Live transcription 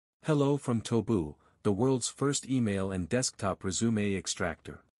Hello from Tobu, the world's first email and desktop resume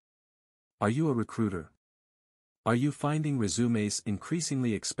extractor. Are you a recruiter? Are you finding resumes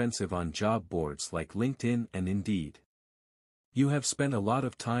increasingly expensive on job boards like LinkedIn and Indeed? You have spent a lot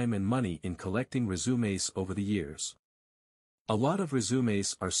of time and money in collecting resumes over the years. A lot of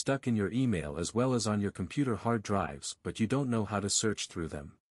resumes are stuck in your email as well as on your computer hard drives, but you don't know how to search through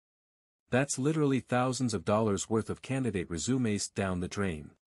them. That's literally thousands of dollars worth of candidate resumes down the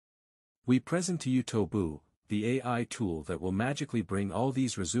drain. We present to you Tobu, the AI tool that will magically bring all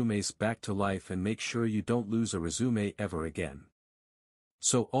these resumes back to life and make sure you don't lose a resume ever again.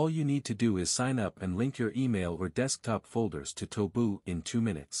 So all you need to do is sign up and link your email or desktop folders to Tobu in 2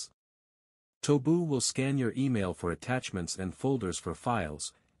 minutes. Tobu will scan your email for attachments and folders for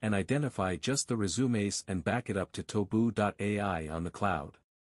files, and identify just the resumes and back it up to Tobu.ai on the cloud.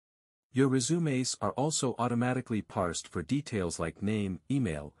 Your resumes are also automatically parsed for details like name,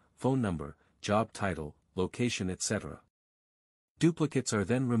 email, phone number, job title, location, etc. Duplicates are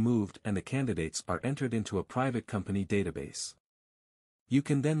then removed and the candidates are entered into a private company database. You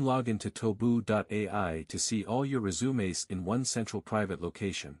can then log into Tobu.ai to see all your resumes in one central private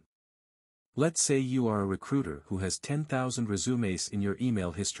location. Let's say you are a recruiter who has 10,000 resumes in your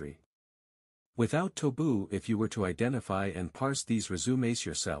email history. Without Tobu, if you were to identify and parse these resumes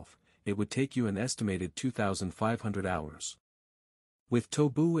yourself, it would take you an estimated 2,500 hours. With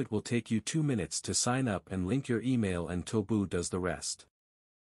Tobu it will take you 2 minutes to sign up and link your email and Tobu does the rest.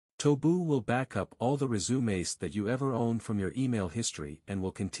 Tobu will back up all the resumes that you ever owned from your email history and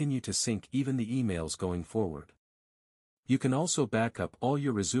will continue to sync even the emails going forward. You can also back up all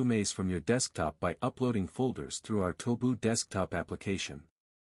your resumes from your desktop by uploading folders through our Tobu desktop application.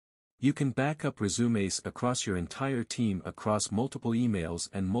 You can back up resumes across your entire team across multiple emails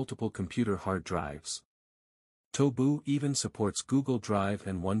and multiple computer hard drives. Tobu even supports Google Drive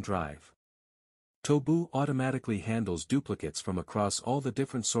and OneDrive. Tobu automatically handles duplicates from across all the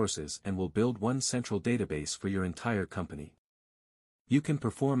different sources and will build one central database for your entire company. You can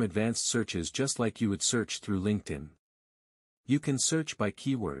perform advanced searches just like you would search through LinkedIn. You can search by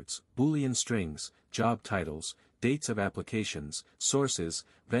keywords, Boolean strings, job titles, dates of applications, sources,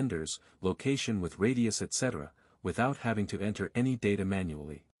 vendors, location with radius, etc., without having to enter any data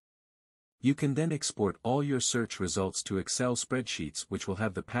manually. You can then export all your search results to Excel spreadsheets which will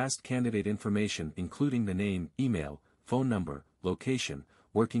have the past candidate information including the name, email, phone number, location,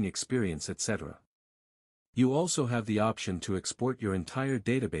 working experience, etc. You also have the option to export your entire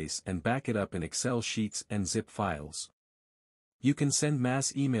database and back it up in Excel sheets and zip files. You can send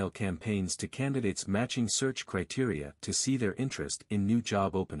mass email campaigns to candidates matching search criteria to see their interest in new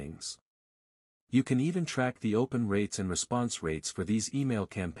job openings. You can even track the open rates and response rates for these email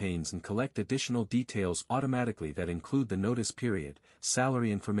campaigns and collect additional details automatically that include the notice period,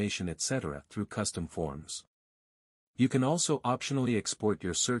 salary information, etc. through custom forms. You can also optionally export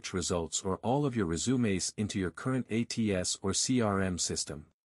your search results or all of your resumes into your current ATS or CRM system.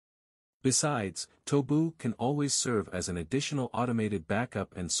 Besides, Tobu can always serve as an additional automated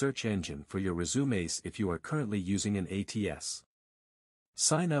backup and search engine for your resumes if you are currently using an ATS.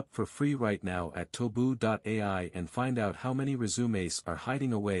 Sign up for free right now at Tobu.ai and find out how many resumes are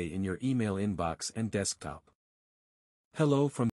hiding away in your email inbox and desktop. Hello from